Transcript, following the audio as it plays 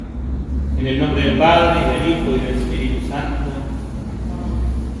En el nombre del Padre, y del Hijo, y del Espíritu Santo.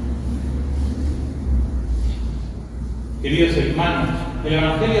 Queridos hermanos, el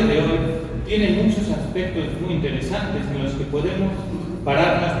Evangelio de hoy tiene muchos aspectos muy interesantes en los que podemos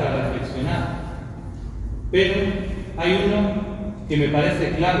pararnos para reflexionar. Pero hay uno que me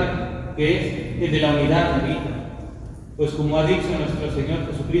parece clave, que es el de la unidad de vida. Pues como ha dicho nuestro Señor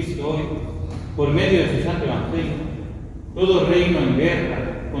Jesucristo hoy, por medio de su Santo Evangelio, todo reino en guerra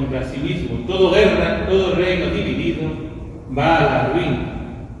contra sí mismo, todo reino dividido va a la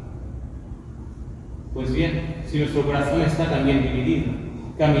ruina. Pues bien, si nuestro corazón está también dividido,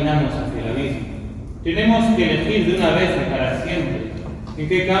 caminamos hacia el abismo. Tenemos que elegir de una vez y para siempre en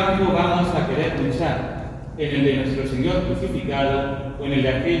qué campo vamos a querer luchar, en el de nuestro Señor crucificado o en el de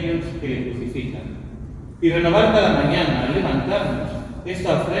aquellos que le crucifican. Y renovar cada mañana, al levantarnos,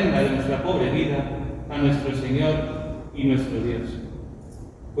 esta ofrenda de nuestra pobre vida a nuestro Señor y nuestro Dios.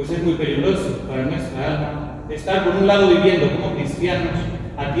 Pues es muy peligroso para nuestra alma estar por un lado viviendo como cristianos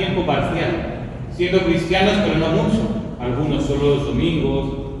a tiempo parcial, siendo cristianos pero no mucho, algunos solo los domingos,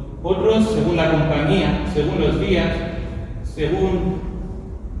 otros según la compañía, según los días,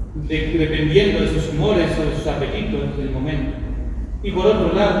 dependiendo de sus humores o de sus apetitos del momento. Y por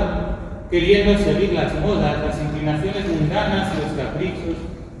otro lado, queriendo seguir las modas, las inclinaciones mundanas y los caprichos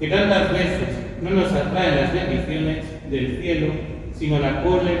que tantas veces no nos atraen las bendiciones del cielo, sino la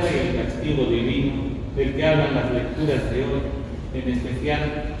cólera y el castigo divino del que hablan las lecturas de hoy, en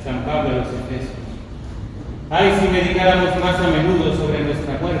especial San Pablo a los Efesios. ¡Ay, si meditáramos más a menudo sobre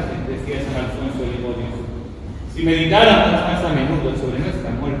nuestra muerte!, decía San Alfonso de Ligorio. Si meditáramos más a menudo sobre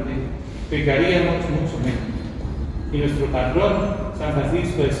nuestra muerte, pecaríamos mucho menos. Y nuestro patrón, San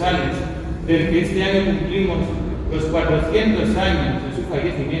Francisco de Sales, del que este año cumplimos los 400 años de su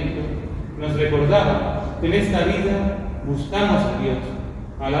fallecimiento, nos recordaba que en esta vida buscamos a Dios.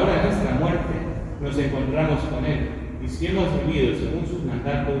 A la hora de nuestra muerte nos encontramos con Él, y si hemos vivido según sus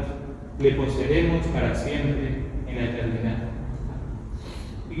mandatos, le poseeremos para siempre en la eternidad.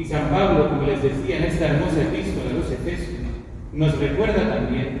 Y San Pablo, como les decía en esta hermosa epístola de los Efesios, nos recuerda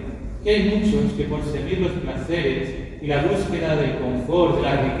también que hay muchos que por seguir los placeres y la búsqueda del confort, de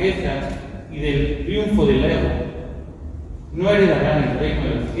las riquezas y del triunfo del ego, no heredarán el reino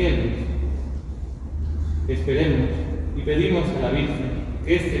de los cielos. Esperemos y pedimos a la Virgen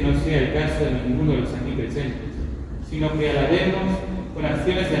que este no sea el caso de ninguno de los aquí presentes, sino que alabemos con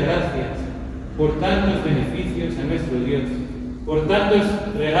acciones de gracias por tantos beneficios a nuestro Dios, por tantos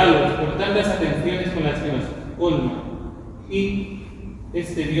regalos, por tantas atenciones con las que nos colma, y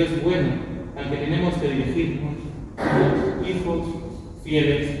este Dios bueno al que tenemos que dirigirnos como hijos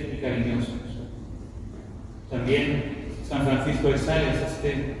fieles y cariñosos. También San Francisco de Sales,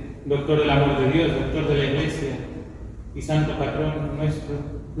 este doctor del amor de Dios, doctor de la Iglesia y santo patrón nuestro,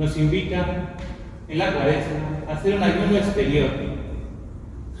 nos invita en la Cuaresma a hacer un ayuno exterior,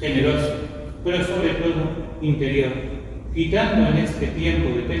 generoso, pero sobre todo interior, quitando en este tiempo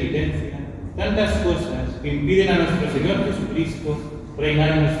de penitencia tantas cosas que impiden a nuestro Señor Jesucristo reinar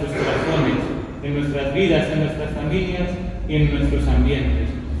en nuestros corazones, en nuestras vidas, en nuestras familias y en nuestros ambientes.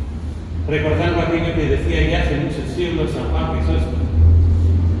 Recordando aquello que decía ya hace muchos siglos San Juan Crisóstomo: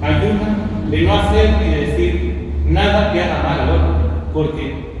 ayuna de no hacer ni de decir nada que haga mal al otro,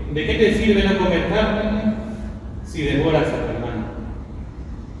 porque ¿de qué te sirve no comer carne si devoras a tu hermano?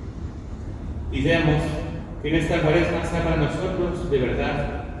 Y veamos que en esta Cuaresma sea para nosotros de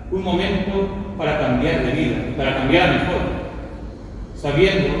verdad un momento para cambiar de vida y para cambiar a mejor,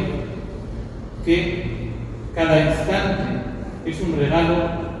 sabiendo que cada instante es un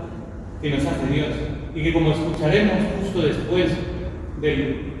regalo que nos hace Dios, y que, como escucharemos justo después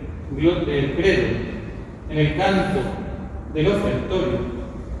del credo, en el canto del ofertorio,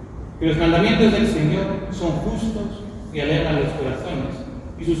 que los mandamientos del Señor son justos y alegran los corazones,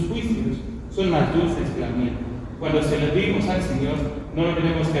 y sus juicios son más dulces que la miel. Cuando servimos al Señor, no lo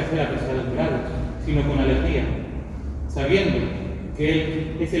tenemos que hacer apresurados, sino con alegría, sabiendo que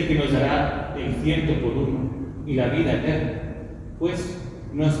Él es el que nos dará el 100 por 1 y la vida eterna, pues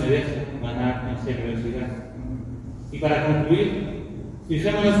no se deja ganar en generosidad. Y para concluir,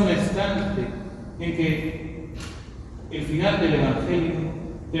 fijémonos un instante en que el final del Evangelio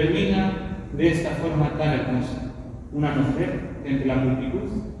termina de esta forma tan hermosa. Una mujer entre la multitud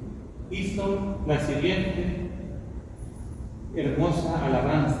hizo la siguiente hermosa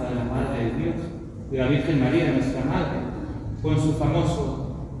alabanza de la Madre de Dios, de la Virgen María, nuestra Madre, con su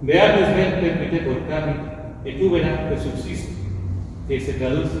famoso Beatus venter que te portavi et ubera que subsiste, que se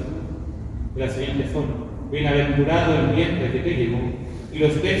traduce de la siguiente forma: bienaventurado el vientre que te llevó y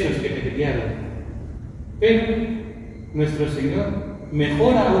los pechos que te criaron. Pero nuestro Señor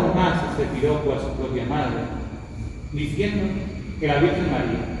mejor aún más ese piropo a su propia madre, diciendo que la Virgen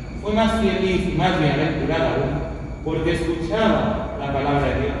María fue más feliz y más bienaventurada aún, porque escuchaba la palabra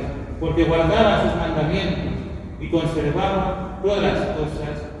de Dios, porque guardaba sus mandamientos y conservaba todas las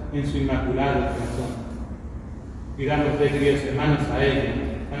cosas en su inmaculado corazón. Pidámosle, queridos hermanos, a ella,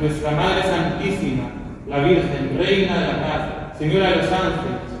 a nuestra Madre Santísima, la Virgen, Reina de la Paz, Señora de los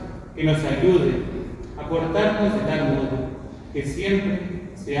Ángeles, que nos ayude a portarnos de tal modo que siempre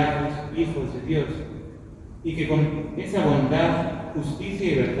seamos hijos de Dios y que con esa bondad,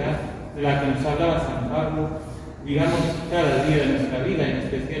 justicia y verdad de la que nos hablaba San Pablo, vivamos cada día de nuestra vida, y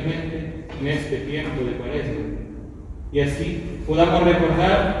especialmente en este tiempo de Cuaresma. Y así podamos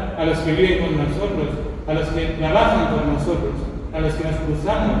recordar a los que viven con nosotros, a los que trabajan con nosotros, a los que nos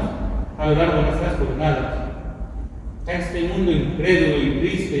cruzamos a lo largo de nuestras jornadas, a este mundo incrédulo y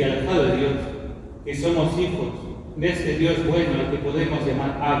triste y alejado de Dios, que somos hijos de este Dios bueno al que podemos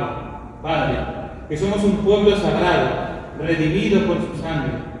llamar Abba, Padre, que somos un pueblo sagrado, redimido por su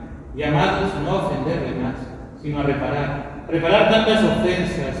sangre, llamados no a ofenderle más, sino a reparar tantas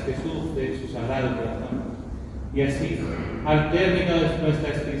ofensas que sufre su sagrado corazón. Y así, al término de nuestra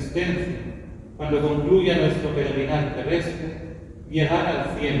existencia, cuando concluya nuestro peregrinaje terrestre, llegar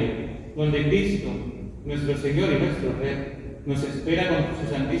al cielo, donde Cristo, nuestro Señor y nuestro Rey, nos espera con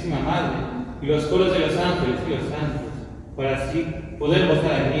su Santísima Madre y los coros de los ángeles y los santos, para así poder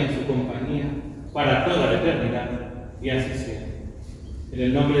gozar allí en su compañía para toda la eternidad, y así sea. En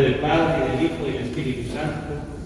el nombre del Padre, y del Hijo y del Espíritu Santo.